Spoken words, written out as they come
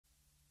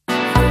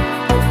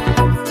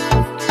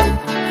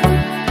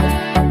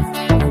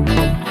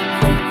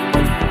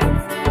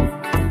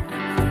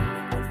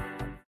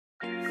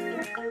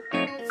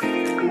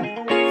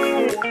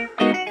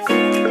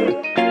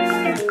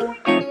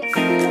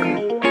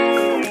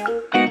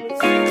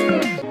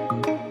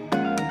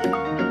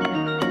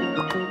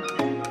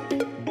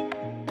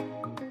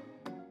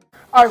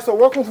All right, so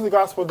welcome to the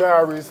Gospel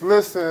Diaries.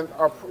 Listen,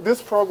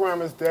 this program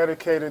is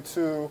dedicated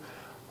to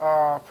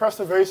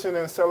preservation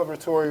and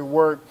celebratory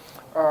work.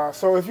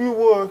 So if you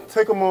would,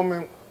 take a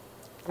moment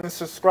and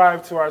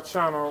subscribe to our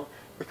channel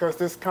because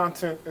this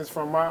content is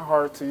from my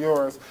heart to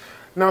yours.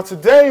 Now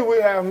today we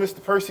have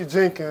Mr. Percy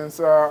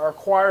Jenkins, our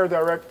choir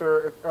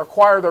director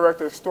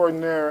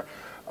extraordinaire.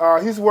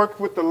 He's worked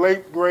with the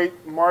late,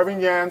 great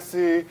Marvin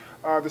Yancy,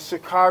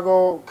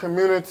 the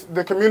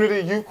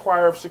Community Youth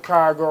Choir of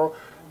Chicago,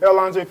 L.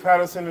 Andre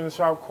Patterson in the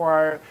Shop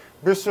Choir,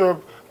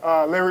 Bishop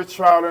Larry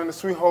Trouter in the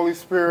Sweet Holy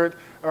Spirit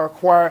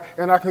Choir,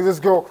 and I can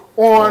just go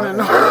on and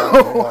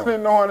on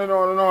and on and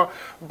on and on.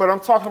 But I'm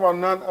talking about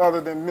none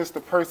other than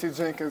Mr. Percy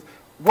Jenkins.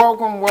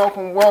 Welcome,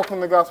 welcome,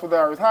 welcome to Gospel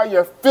Diaries. How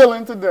you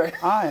feeling today?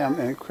 I am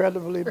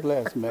incredibly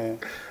blessed, man.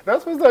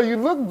 That's what's up. You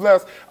look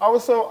blessed. I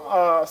was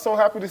so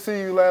happy to see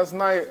you last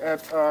night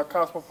at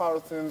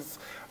Cosmopolitan's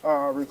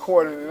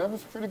recording, and that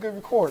was a pretty good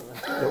recording.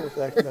 It was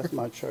actually, that's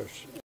my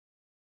church.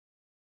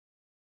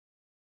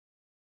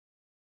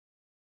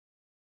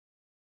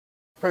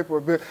 Paper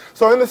a bit.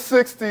 So in the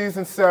 60s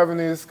and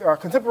 70s,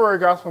 contemporary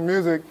gospel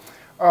music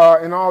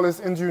in all its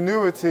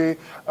ingenuity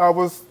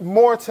was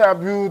more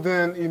taboo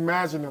than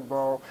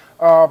imaginable.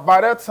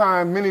 By that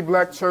time, many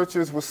black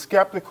churches were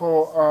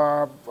skeptical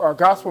of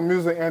gospel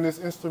music and its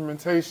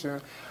instrumentation,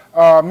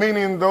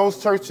 meaning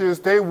those churches,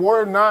 they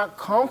were not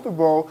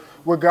comfortable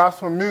with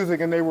gospel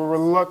music and they were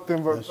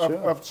reluctant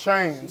of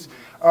change.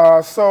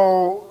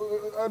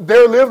 So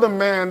there lived a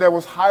man that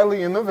was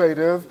highly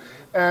innovative,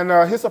 and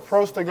his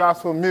approach to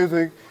gospel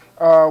music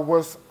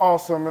was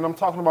awesome, and I'm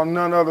talking about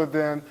none other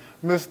than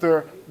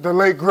the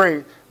late,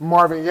 great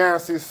Marvin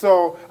Yancy.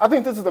 So I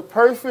think this is the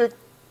perfect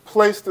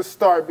place to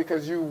start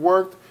because you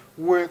worked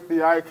with the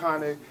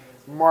iconic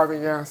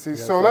Marvin Yancy.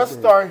 Yes, so let's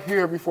start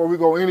here before we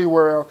go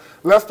anywhere else.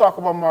 Let's talk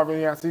about Marvin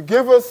Yancy.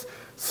 Give us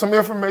some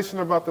information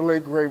about the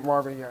late, great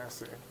Marvin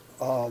Yancy.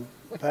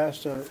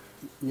 Pastor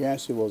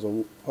Yancy was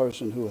a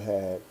person who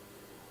had,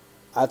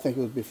 I think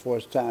it was before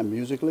his time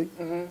musically.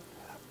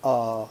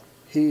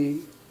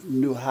 He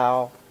knew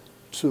how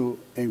to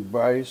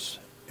embrace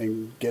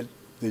and get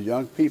the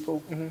young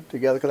people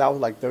together, because I was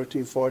like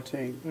 13,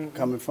 14,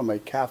 coming from a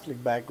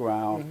Catholic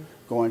background,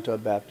 going to a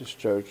Baptist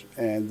church,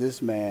 and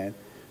this man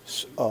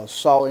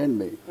saw in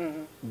me,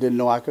 didn't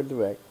know I could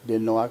direct,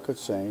 didn't know I could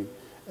sing,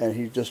 and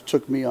he just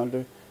took me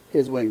under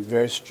his wing.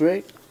 Very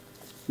strict,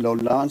 no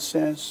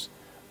nonsense,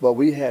 but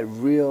we had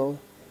real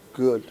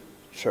good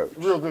church.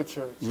 Real good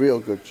church. Real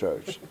good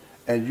church.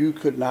 And you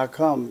could not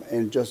come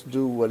and just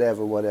do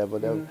whatever.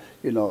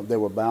 You know, there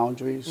were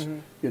boundaries,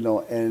 you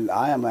know, and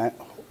I am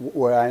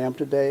where I am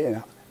today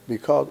and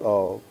because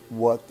of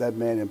what that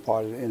man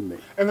imparted in me.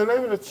 And the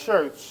name of the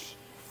church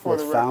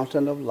was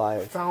Fountain of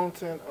Life.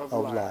 Fountain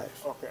of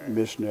Life. Okay.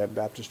 Missionary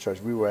Baptist Church.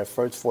 We were at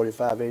first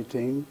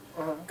 4518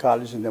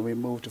 College, and then we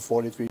moved to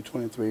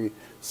 4323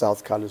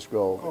 South College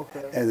Grove.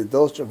 Okay. And in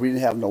those, we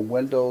didn't have no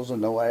windows or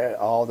no air,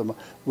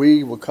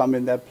 we would come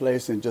in that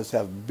place and just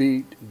have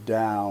beat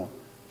down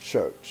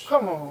church.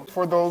 Come on,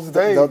 for those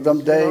days.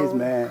 Them days,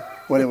 man.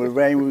 When it would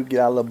rain, we would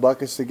get our little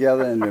buckets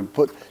together and then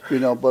put, you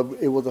know, but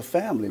it was a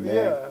family, man.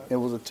 Yeah. It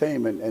was a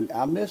team, and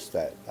I miss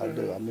that. I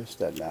do. I miss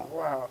that now.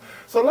 Wow.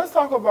 So let's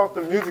talk about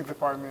the music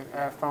department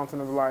at Fountain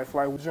of Life.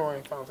 Like,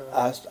 joined Fountain of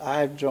Life.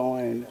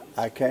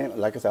 I came,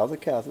 like I said, I was a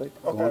Catholic.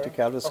 I went to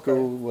Catholic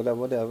school,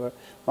 whatever.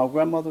 My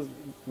grandmother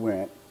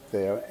went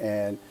there,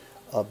 and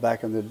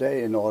back in the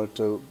day, in order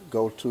to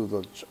go to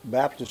the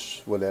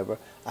Baptist, whatever,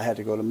 I had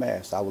to go to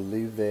Mass. I would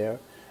leave there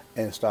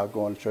and start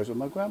going to church with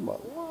my grandmother.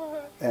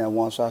 What? And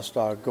once I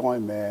started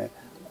going, man,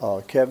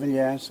 Kevin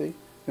Yancy,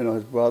 you know,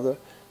 his brother,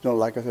 you know,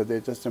 like I said, they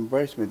just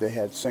embraced me. They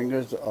had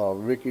singers,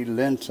 Ricky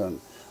Linton,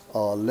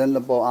 Linda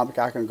Bo,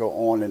 I can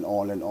go on and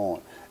on and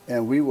on.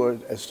 And we were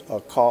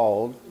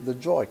called the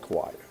Joy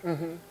Choir.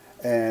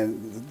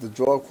 And the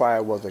Joy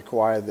Choir was a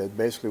choir that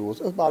basically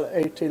was about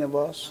 18 of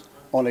us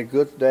on a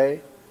good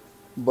day.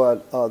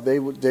 But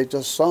they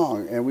just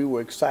sung, and we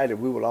were excited.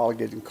 We would all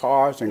get in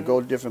cars and go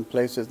different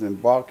places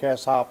and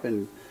broadcast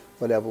hopping,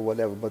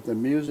 whatever. But the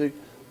music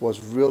was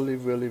really,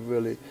 really,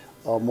 really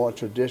more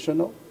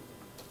traditional,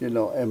 you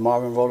know, and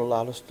Marvin wrote a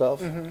lot of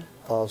stuff.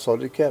 So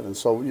did Kevin.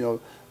 So,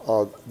 you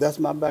know, that's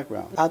my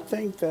background. I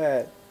think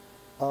that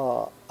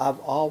I've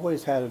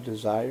always had a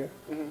desire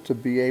to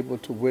be able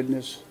to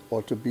witness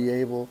or to be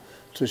able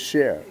to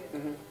share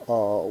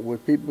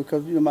with people,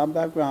 because, you know, my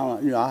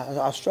background, you know,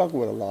 I struggle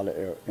with a lot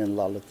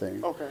of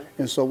things. Okay.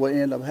 And so what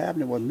ended up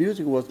happening was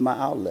music was my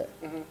outlet.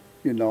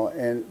 You know,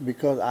 and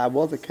because I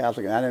was a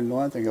Catholic and I didn't know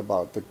anything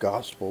about the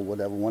gospel,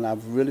 whatever, when I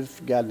really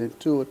got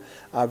into it,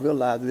 I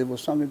realized that it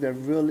was something that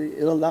really,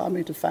 it allowed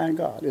me to find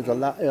God. It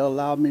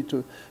allowed me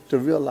to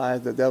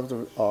realize that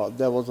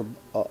there was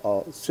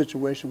a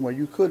situation where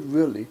you could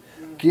really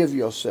give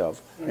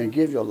yourself and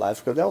give your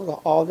life, because that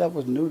was all that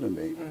was new to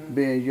me.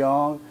 Being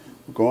young,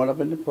 growing up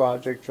in the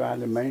project, trying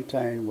to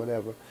maintain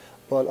whatever.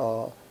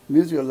 But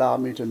music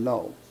allowed me to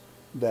know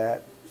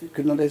that,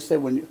 you know, they say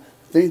when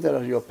things that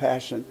are your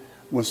passion,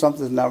 when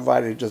something's not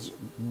right, it just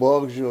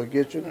bugs you or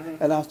gets you.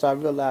 And I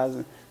started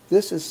realizing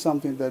this is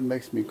something that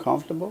makes me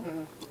comfortable.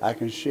 I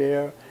can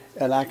share,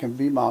 and I can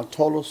be my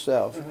total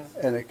self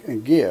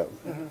and give.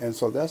 And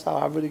so that's how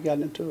I really got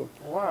into it.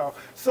 Wow.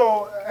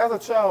 So as a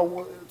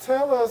child,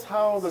 tell us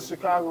how the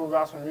Chicago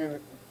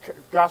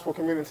gospel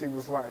community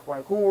was like.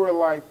 Like, who were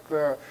like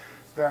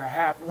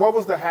what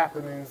was the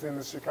happenings in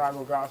the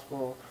Chicago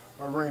gospel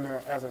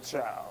arena as a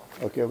child?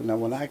 Okay, now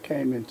when I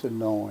came into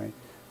knowing,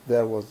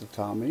 there was the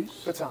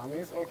Tommies. The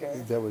Tommies,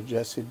 okay. There was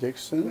Jesse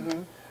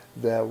Dixon.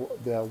 There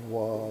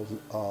was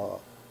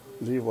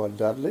Leroy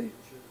Dudley.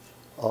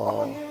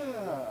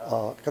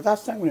 Because I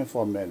sang with him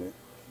for a minute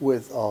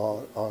with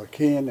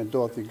Ken and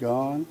Dorothy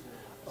Gunn.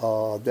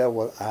 There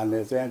was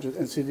Inez Andrews.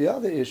 And see, the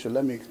other issue,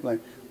 let me explain,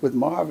 with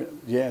Marvin,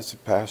 Yancy,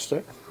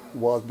 pastor,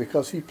 was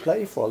because he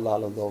played for a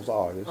lot of those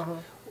artists.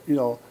 You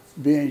know,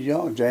 being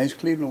young, James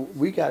Cleveland,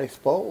 we got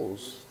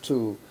exposed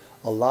to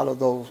a lot of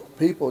those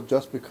people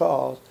just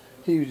because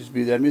he would just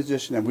be their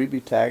musician and we'd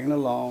be tagging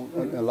along.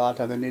 And a lot of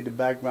times they needed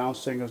background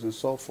singers and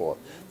so forth.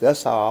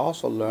 That's how I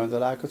also learned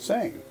that I could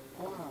sing.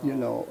 Wow. You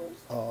know,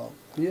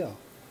 yeah.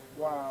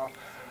 Wow.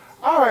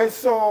 All right,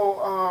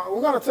 so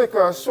we're going to take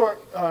a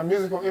short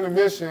musical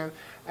intermission,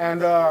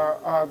 and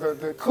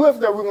the clip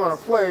that we're going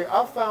to play,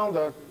 I found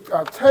a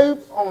tape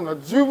on the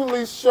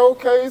Jubilee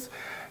Showcase,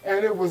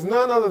 and it was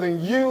none other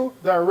than you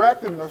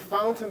directing the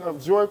Fountain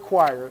of Joy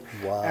Choir.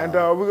 Wow. And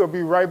we're going to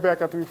be right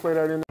back after we play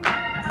that in.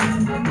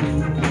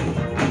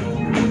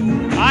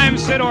 I'm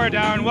Sid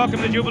Ordow, and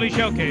welcome to Jubilee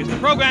Showcase, the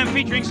program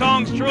featuring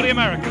songs truly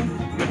American,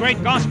 the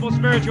great gospel,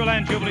 spiritual,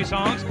 and Jubilee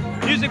songs,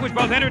 music which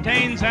both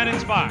entertains and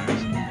inspires.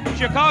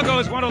 Chicago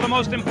is one of the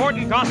most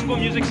important gospel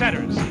music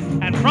centers,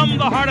 and from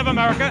the heart of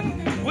America,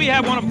 we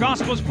have one of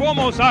gospel's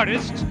foremost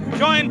artists,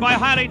 joined by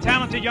highly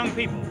talented young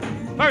people.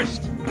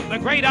 First, the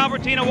great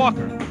Albertina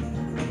Walker,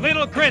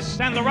 Little Chris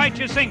and the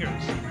Righteous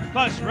Singers,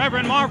 plus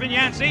Reverend Marvin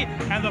Yancy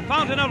and the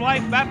Fountain of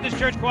Life Baptist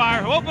Church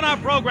Choir, who open our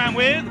program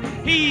with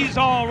He's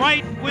All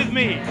Right With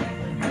Me.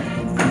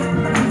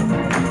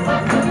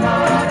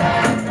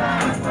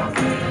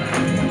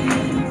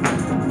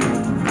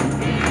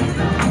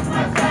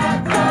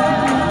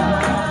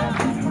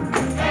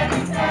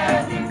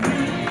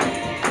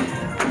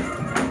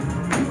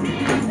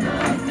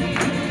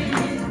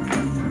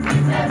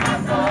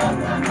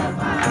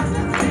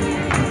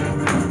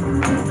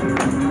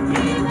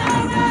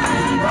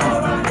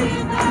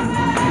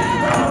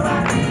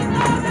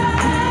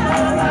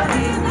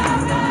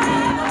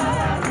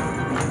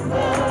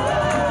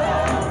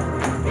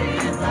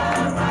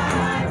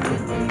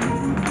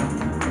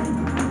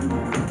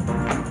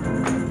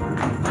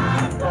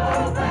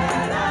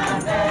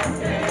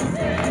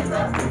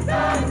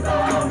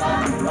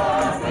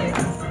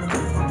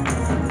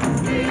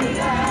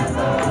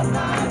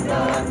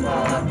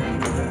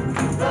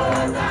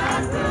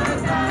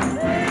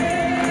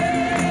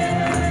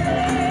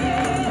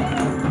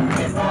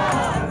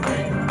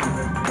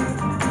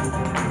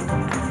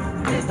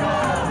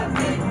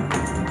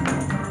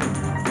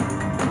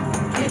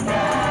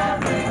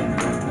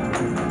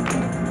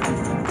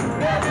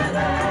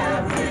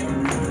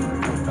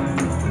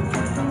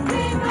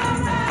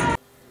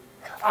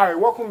 All right,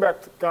 welcome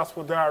back to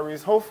Gospel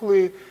Diaries.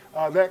 Hopefully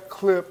that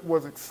clip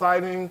was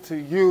exciting to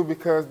you,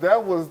 because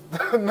that was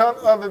none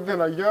other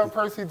than a young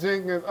Percy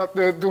Jenkins up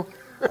there doing.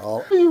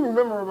 What do you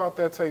remember about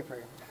that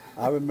taping?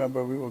 I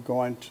remember we were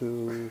going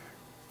to,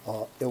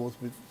 it was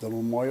the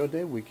Memorial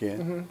Day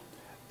weekend,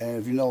 and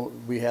if you know,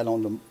 we had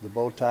on the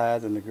bow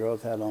ties and the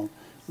girls had on,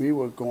 we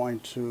were going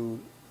to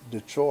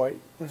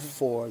Detroit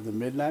for the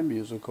Midnight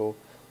Musical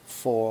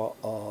for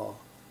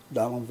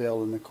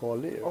Donaldville and the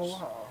Corliers. Oh,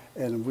 wow.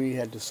 And we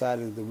had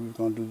decided that we were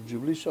going to do the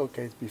Jubilee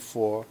Showcase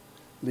before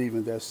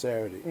leaving that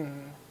Saturday.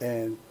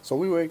 And so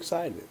we were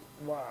excited.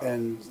 Wow.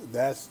 And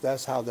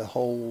that's how the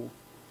whole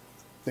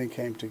thing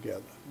came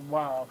together.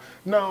 Wow.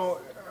 Now,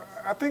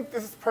 I think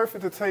this is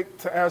perfect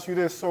to ask you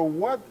this. So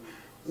what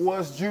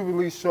was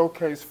Jubilee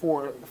Showcase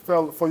for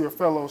your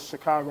fellow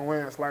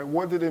Chicagoans? Like,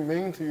 what did it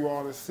mean to you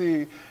all to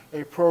see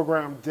a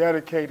program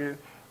dedicated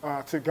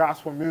to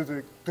gospel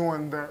music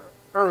during the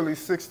early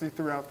 60s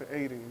throughout the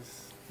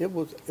 80s? It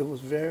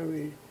was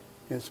very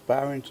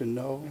inspiring to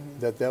know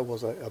that there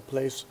was a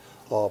place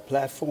or a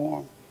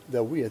platform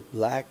that we had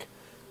black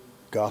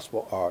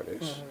gospel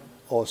artists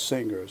or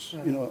singers,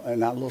 you know,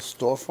 in our little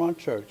storefront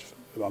church,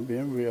 if I'm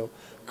being real,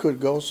 could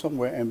go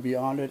somewhere and be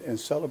honored and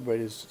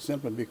celebrated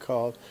simply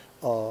because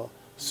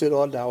Sid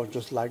Ordow was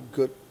just like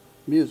good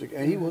music,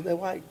 and he was a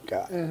white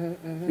guy. You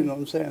know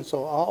what I'm saying?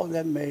 So all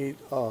that made,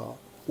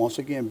 once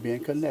again,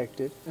 being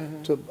connected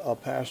to a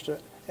pastor,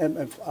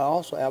 and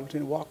also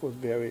Albertina Walker was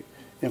very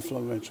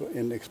influential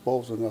in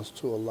exposing us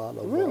to a lot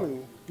of. Really?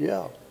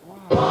 Yeah.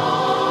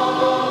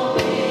 Wow.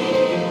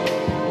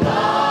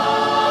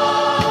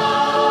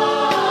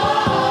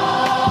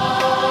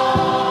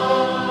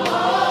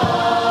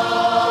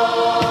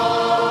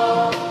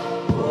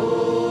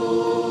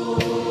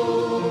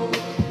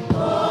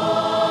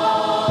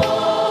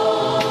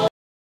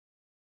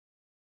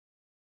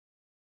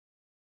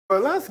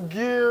 But let's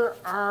gear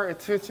our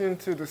attention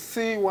to the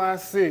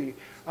CYC.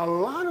 A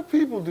lot of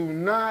people do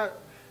not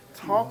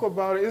talk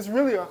about it. It's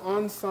really an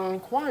unsung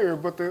choir,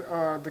 but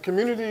the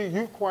community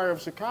youth choir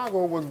of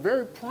Chicago was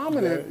very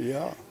prominent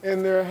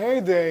in their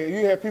heyday.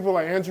 You had people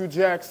like Andrew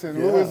Jackson,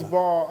 Louis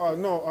Ball,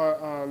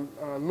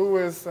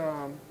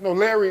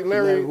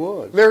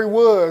 Larry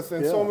Woods,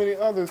 and so many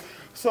others.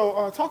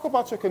 So talk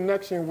about your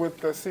connection with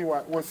the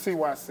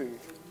CYC.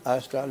 I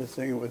started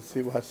singing with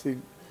CYC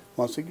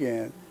once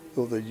again. It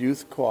was a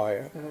youth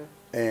choir,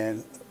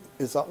 and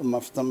some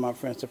of my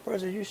friends said,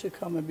 "Percy, you should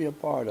come and be a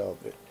part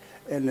of it."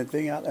 And the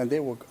thing, and they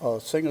were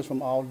singers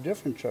from all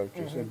different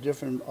churches and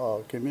different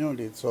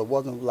communities, so it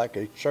wasn't like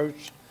a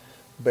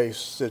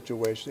church-based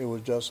situation. It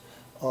was just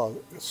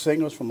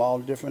singers from all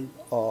different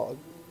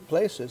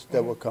places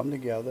that would come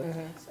together,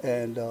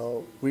 and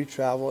we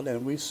traveled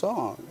and we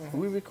sung.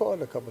 We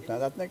recorded a couple of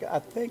times. I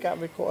think I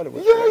recorded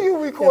with them. Yeah, you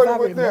recorded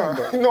with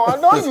them. No, I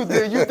know you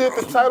did. You did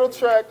the title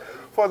track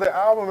for the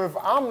album, if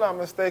I'm not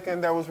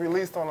mistaken, that was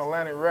released on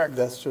Atlantic Records.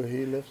 That's true.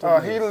 He lifted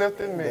me. He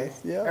lifted me.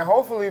 Yeah. And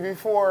hopefully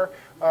before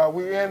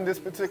we end this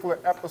particular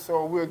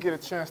episode, we'll get a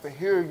chance to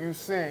hear you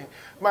sing.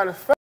 Matter of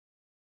fact,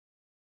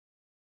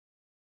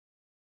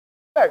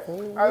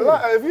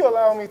 if you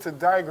allow me to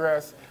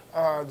digress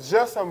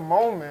just a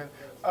moment,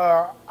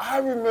 I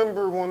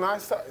remember when I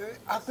saw,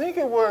 I think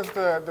it was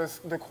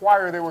the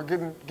choir, they were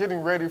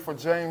getting ready for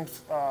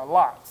James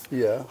Lott's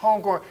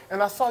homegoing,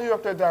 and I saw you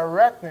up there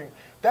directing.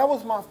 That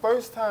was my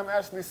first time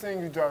actually seeing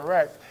you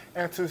direct,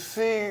 and to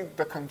see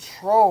the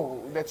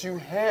control that you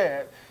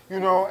had,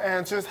 you know,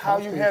 and just how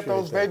you had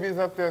those babies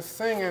up there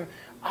singing,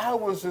 I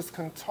was just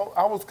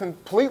I was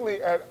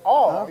completely at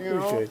awe. I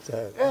appreciate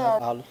that. Yeah.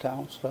 Out of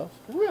town stuff.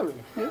 Really?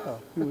 Yeah,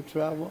 we would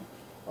travel.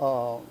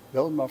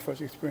 That was my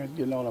first experience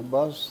getting on a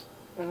bus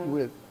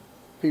with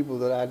people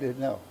that I didn't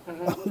know. You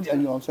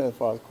know what I'm saying, as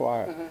far as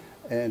choir.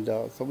 And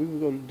so we would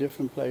go to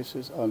different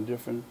places on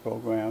different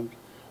programs.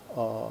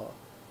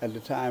 At the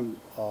time,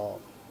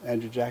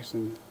 Andrew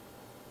Jackson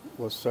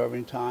was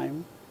serving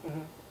time,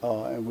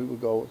 and we would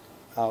go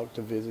out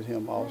to visit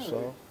him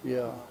also. Really?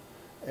 Yeah,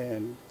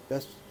 and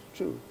that's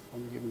true.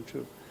 I'm gonna give him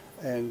truth.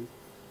 And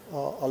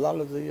a lot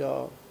of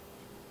the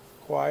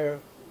choir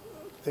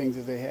things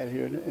that they had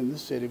here in the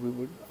city, we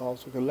would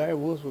also. Because Larry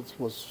Woods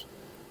was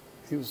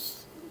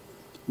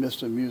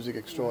Mr. Music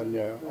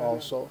Extraordinaire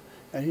also,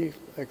 and he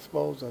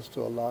exposed us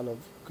to a lot of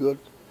good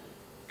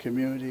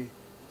community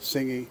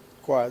singing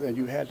choir, and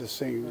you had to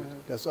sing.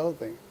 That's the other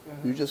thing.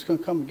 You just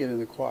couldn't come and get in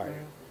the choir.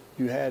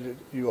 You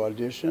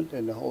auditioned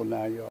and the whole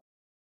 9 yards.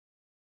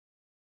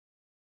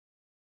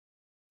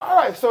 All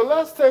right, so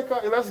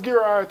let's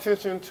gear our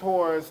attention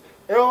towards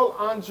L.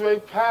 Andre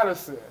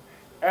Patterson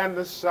and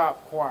the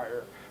shop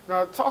choir.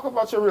 Now, talk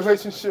about your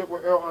relationship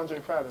with L. Andre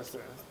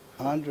Patterson.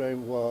 Andre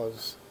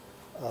was,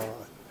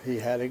 he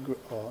had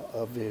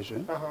a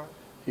vision.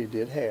 He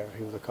did hair.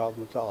 He was a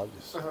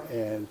cosmetologist,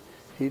 and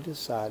he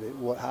decided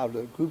how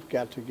the group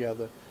got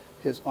together.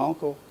 His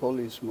uncle,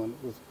 policeman,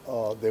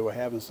 they were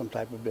having some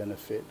type of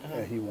benefit,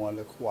 and he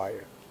wanted a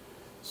choir.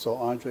 So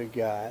Andre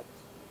got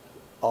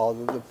all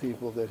of the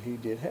people that he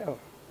did hair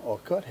or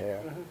cut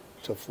hair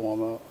to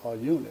form a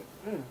unit.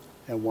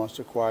 And once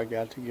the choir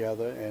got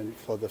together, and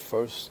for the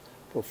first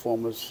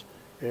performance,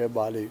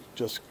 everybody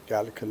just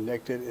got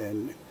connected,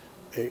 and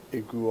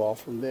it grew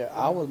off from there.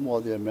 I was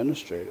more the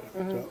administrator,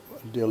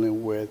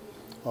 dealing with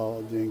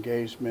the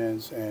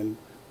engagements and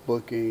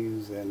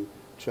bookings and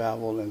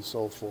travel and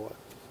so forth.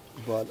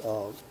 But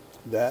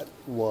that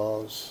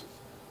was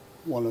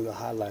one of the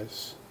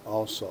highlights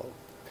also.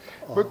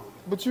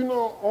 But you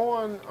know,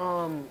 on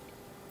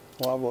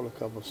well, I wrote a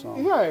couple of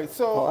songs. Right.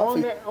 So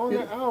on that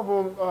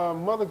album,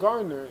 Mother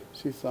Gardner,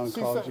 she sung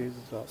 "Call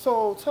Jesus Up."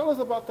 So tell us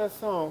about that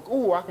song.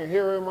 Ooh, I can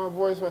hear it in my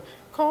voice.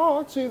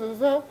 Call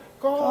Jesus up,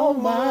 call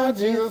my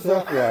Jesus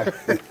up. Yeah.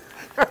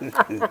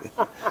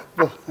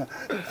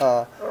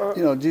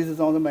 You know, Jesus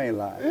on the main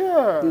line.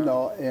 Yeah. You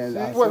know, and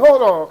wait,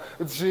 hold on.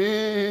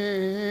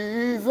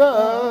 Jesus is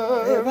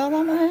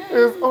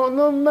on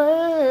the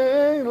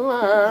main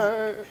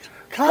line.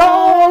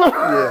 Call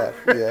him.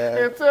 Yeah.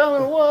 And tell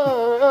him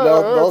what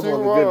those you were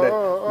the want. good days.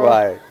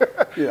 Right.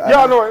 Yeah,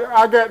 y'all know,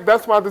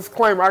 that's my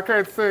disclaimer. I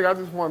can't sing. I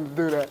just wanted to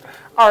do that.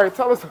 All right,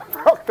 tell us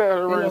about that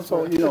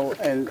arrangement. You know,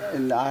 and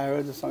I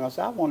heard the song. I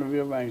said, I want to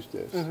rearrange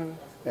this.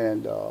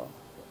 And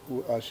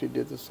she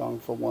did the song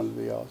for one of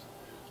the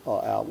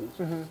albums,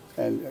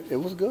 and it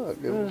was good.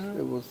 It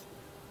was,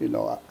 you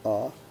know,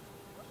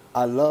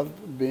 I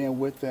loved being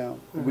with them.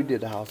 We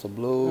did the House of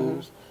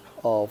Blues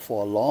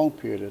for a long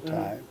period of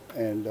time,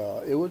 and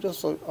it was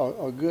just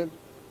a good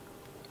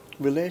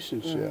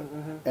relationship.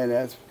 And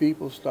as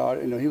people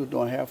started, you know, he was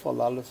doing hair for a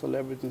lot of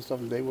celebrities and stuff,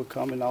 and they would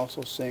come and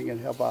also sing and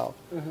help out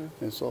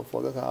and so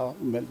forth. That's how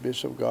I met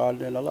Bishop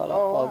Gardner and a lot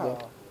of other.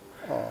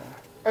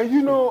 And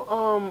you know,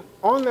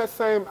 on that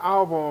same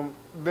album,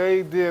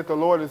 they did "The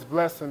Lord Is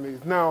Blessing Me."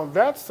 Now,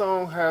 that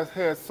song has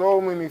had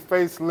so many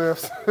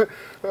facelifts.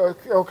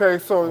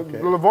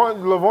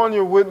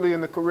 Lavonia Whitley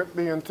and the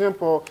Corinthian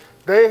Temple,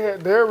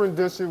 their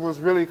rendition was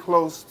really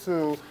close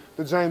to the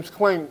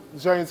the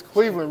James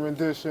Cleveland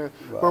rendition.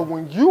 Right. But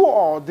when you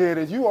all did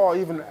it, you all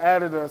even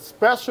added a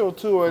special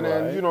to it, Right.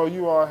 and you know,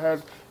 you all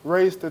had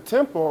raised the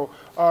tempo.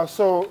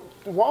 So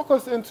walk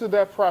us into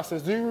that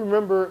process. Do you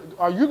remember?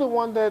 Are you the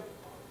one that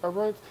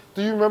arranged?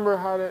 Do you remember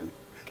how that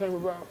came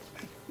about?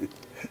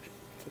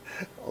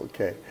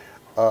 Okay.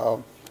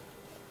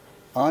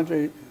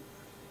 Andre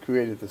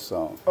created the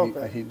song.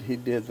 Okay. He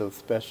did the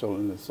special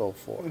and so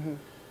forth.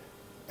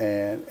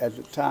 And at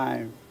the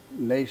time,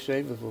 Nate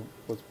Shavers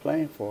was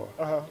playing for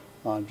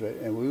Andre,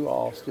 and we were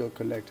all still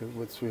connected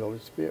with Sweet Holy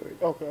Spirit.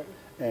 Okay.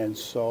 And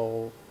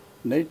so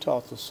Nate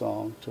taught the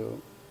song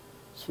to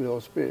Sweet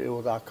Holy Spirit. It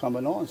was our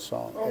coming on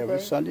song. Okay. Every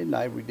Sunday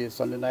night, we did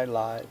Sunday Night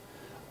Live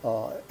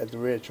at the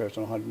Red Church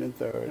on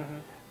 103rd.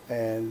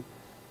 And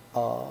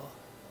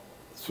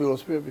Sweet Holy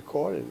Spirit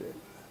recorded it.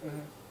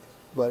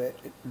 But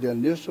the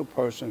initial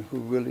person who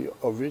really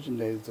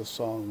originated the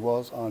song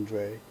was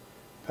Andre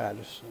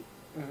Patterson.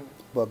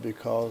 But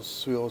because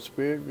Sweet Holy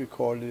Spirit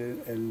recorded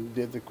it and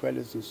did the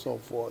credits and so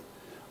forth,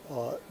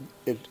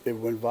 it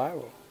went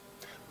viral.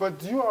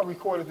 But you all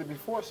recorded it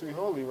before Sweet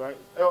Holy, right?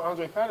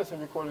 Andre Patterson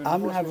recorded it before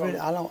I'm not Sweet really,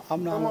 Holy. I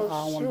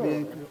don't want to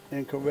be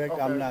incorrect.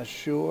 Okay. I'm not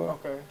sure.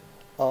 Okay.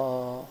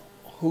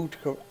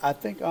 I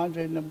think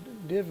Andre and them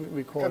did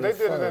record it Because they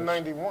did first. it in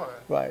 '91.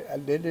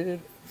 Right, they did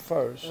it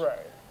first. Right.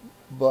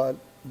 But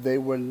they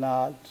were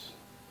not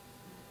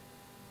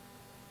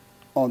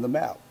on the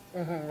map.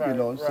 Right, You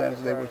know what I'm saying?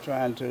 right, They were right.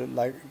 trying to,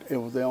 like, it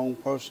was their own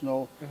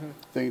personal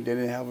thing. They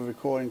didn't have a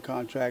recording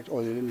contract,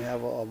 or they didn't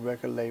have a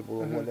record label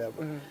or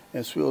whatever.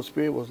 And Sweet Holy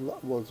Spirit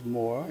was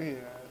more, Yeah.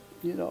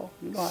 you know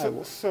how it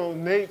was. So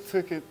Nate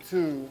took it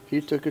to. He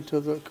took it to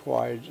the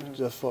choir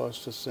just for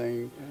us to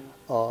sing.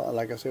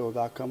 Like I said, it was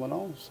our coming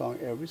on song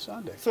every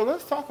Sunday. So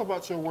let's talk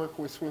about your work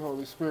with Sweet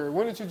Holy Spirit.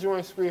 When did you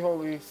join Sweet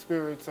Holy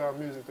Spirit's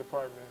music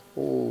department?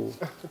 Oh,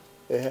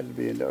 it had to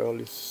be in the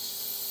early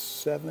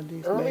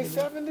 70s, Early maybe.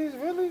 70s,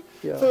 really?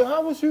 Yeah. So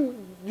how was you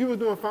were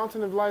doing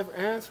Fountain of Life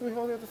and Sweet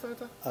Holy at the same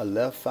time? I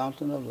left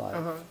Fountain of Life.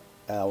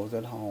 I was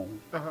at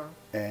home.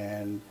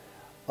 And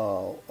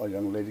a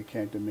young lady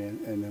came to me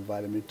and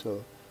invited me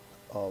to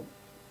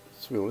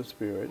Sweet Holy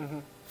Spirit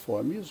for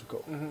a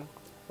musical.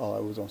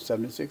 It was on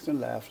 76th and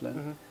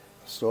Laughlin,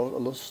 a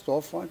little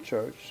storefront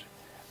church,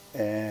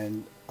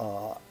 and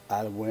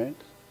I went,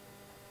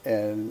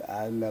 and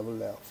I never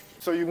left.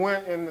 So you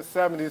went in the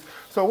 70s.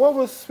 So what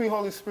was Sweet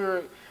Holy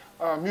Spirit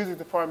music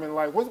department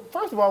like?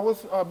 First of all,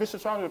 was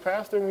Bishop Trotter the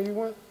pastor when you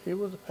went? He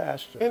was a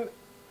pastor. And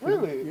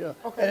really? Yeah.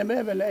 Okay. And it may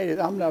have been the 80s.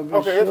 I'm not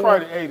really sure. Okay, it's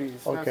probably the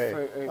 80s. Okay.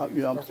 Let's say 80s.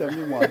 You know, I'm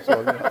 71, so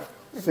you know,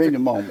 senior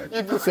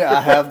moment. See, I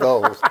have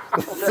those.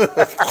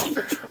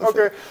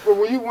 Okay, but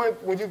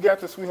when you got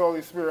to Sweet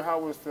Holy Spirit, how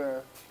was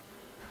the?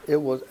 It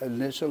was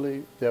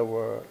initially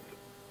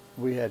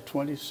we had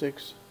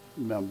 26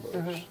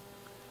 members,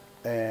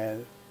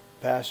 and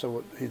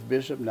pastor, his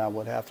bishop now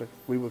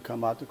we would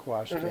come out the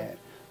choir stand.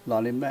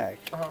 Lonnie Mack,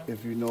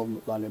 if you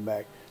know Lonnie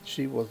Mack,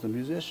 she was the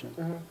musician,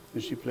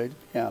 and she played the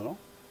piano,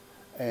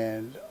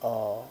 and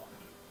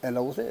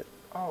that was it.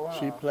 Oh, wow.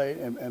 She played,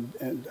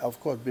 and of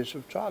course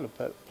Bishop Trotter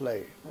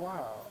played.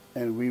 Wow.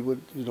 And we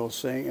would,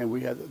 sing, and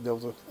there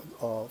was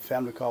a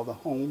family called the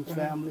Holmes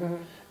family,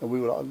 and we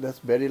would, that's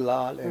Betty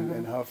Lott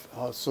and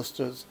her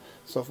sisters,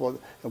 so forth,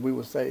 and we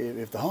would say,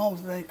 if the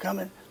Holmes ain't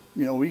coming,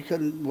 we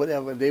couldn't,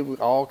 whatever, they would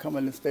all come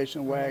in the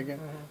station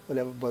wagon,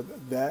 whatever, but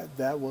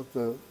that was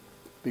the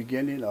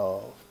beginning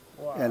of,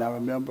 and I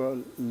remember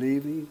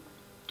leaving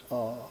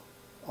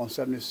on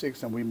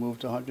 76, and we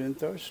moved to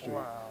 103rd Street.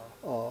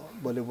 Wow.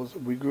 But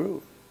we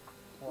grew.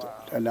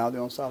 Wow. And now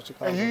they're on South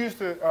Chicago. And you used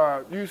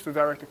to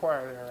direct the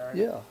choir there, right?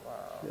 Yeah. Wow.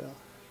 Yeah.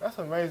 That's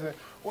amazing.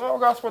 Well,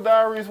 Gospel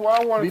Diaries,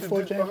 I wanted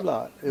before to do... James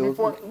Lott.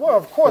 Well,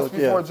 of course,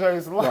 before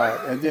James Lott.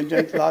 Right, and then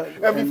James Lott.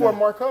 and before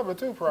Mark Hubbard,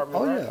 too, probably,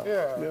 oh,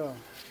 right?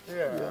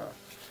 Yeah.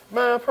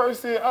 Man,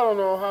 Percy, I don't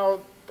know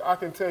how I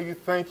can tell you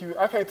thank you.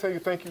 I can't tell you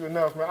thank you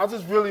enough, man. I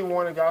just really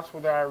wanted Gospel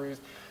Diaries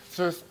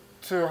just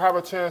to have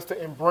a chance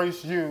to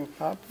embrace you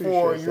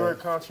for your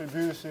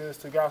contributions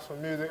to gospel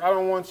music. I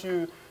don't want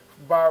you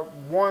by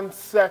 1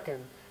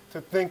 second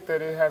to think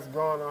that it has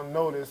gone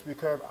unnoticed,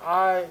 because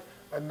I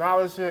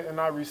acknowledge it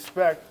and I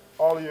respect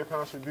all of your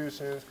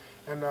contributions.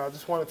 And I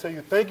just want to tell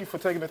you, thank you for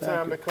taking the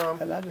time to come.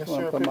 And I just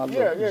and want to share put my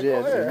yeah, little go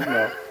jazz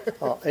ahead.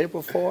 in,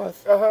 April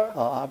 4th,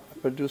 I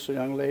produced a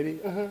young lady,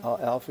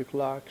 Alfie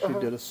Clark. She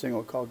did a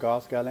single called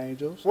God's Got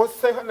Angels.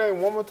 Say her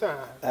name one more time.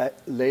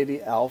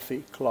 Lady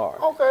Alfie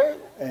Clark. Okay.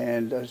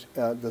 And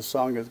the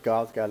song is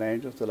God's Got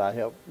Angels, that I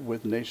helped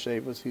with Nate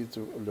Shavers. He's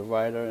the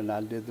writer, and I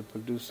did the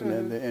producing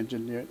and the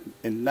engineering,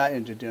 and not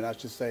engineering, I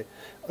should say,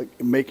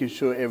 making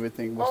sure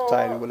everything was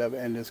tight and whatever,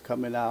 and it's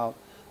coming out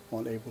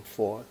on April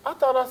 4th. I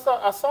thought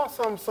I saw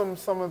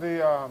some of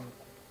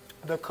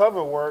the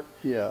cover work.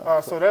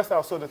 Yeah. So that's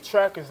out. So the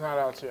track is not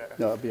out yet.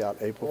 No, it'll be out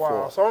April 4th.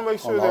 Wow. So I'll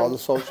make sure on that all the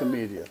social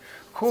media.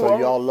 Cool. So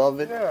y'all love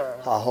it. Yeah.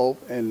 I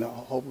hope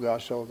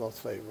God shows us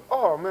favor.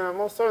 Oh man,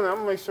 most certainly. I'm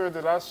gonna make sure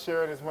that I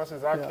share it as much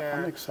as I Yeah, can.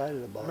 I'm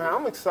excited about it. Man,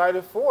 I'm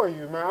excited for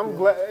you, man. I'm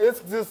glad.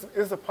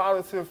 It's a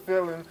positive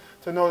feeling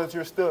to know that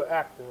you're still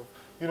active.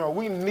 you know,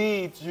 we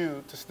need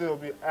you to still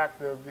be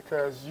active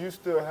because you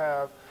still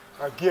have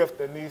a gift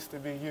that needs to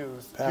be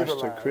used. Pastor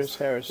utilized. Chris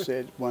Harris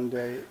said one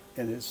day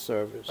in his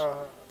service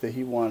that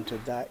he wanted to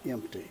die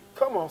empty.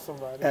 Come on,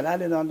 somebody. And I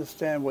didn't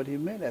understand what he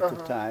meant at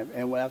the time.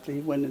 And after he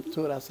went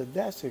into it, I said,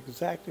 that's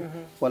exactly,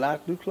 when I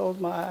do close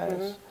my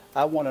eyes,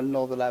 I want to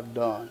know that I've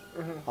done.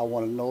 I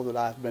want to know that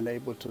I've been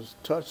able to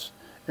touch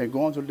and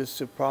going through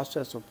this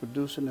process of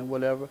producing and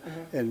whatever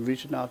and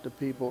reaching out to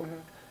people.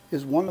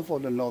 It's wonderful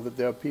to know that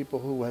there are people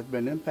who have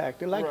been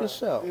impacted, like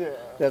yourself,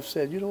 that have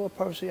said, you know what,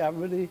 Percy, I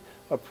really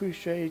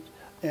appreciate,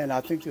 and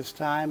I think it's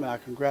time, and I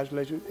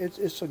congratulate you.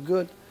 It's a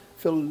good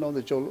feeling to know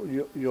that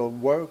your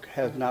work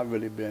has not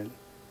really been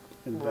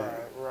in vain.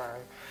 Right.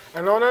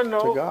 And on that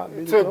note,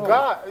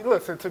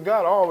 to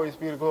God always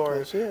be the glory.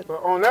 That's it.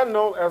 But on that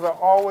note, as I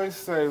always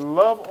say,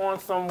 love on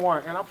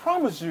someone, and I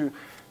promise you,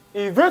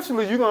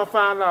 eventually you're going to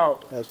find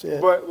out. That's it.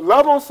 But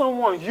love on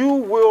someone, you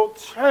will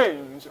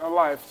change a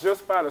life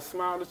just by the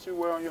smile that you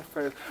wear on your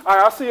face. All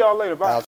right, I'll see y'all later. Bye.